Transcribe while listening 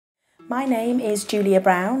My name is Julia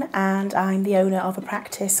Brown and I'm the owner of a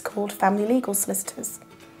practice called Family Legal Solicitors.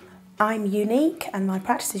 I'm unique and my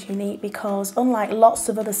practice is unique because unlike lots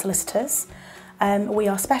of other solicitors, we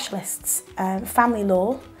are specialists. Family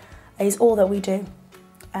law is all that we do.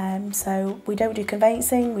 So we don't do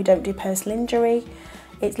conveyancing, we don't do personal injury.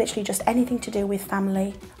 It's literally just anything to do with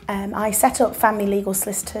family. I set up Family Legal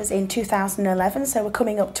Solicitors in 2011, so we're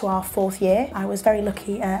coming up to our 4th year. I was very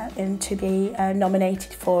lucky to be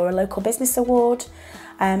nominated for a local business award,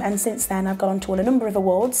 and since then I've gone on to win a number of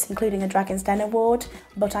awards, including a Dragon's Den award,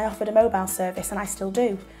 but I offered a mobile service and I still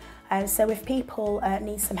do. So if people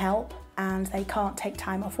need some help and they can't take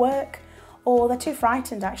time off work, or they're too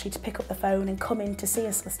frightened actually to pick up the phone and come in to see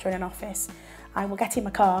a solicitor in an office, I will get in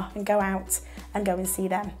my car and go out and go and see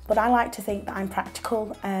them. But I like to think that I'm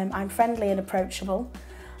practical, I'm friendly and approachable.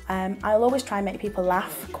 I'll always try and make people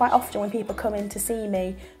laugh. Quite often when people come in to see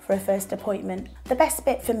me for a first appointment, the best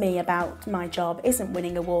bit for me about my job isn't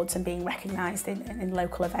winning awards and being recognised in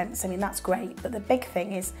local events. I mean, that's great, but the big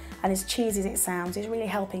thing is, and as cheesy as it sounds, is really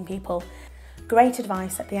helping people. Great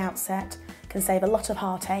advice at the outset can save a lot of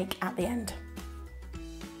heartache at the end.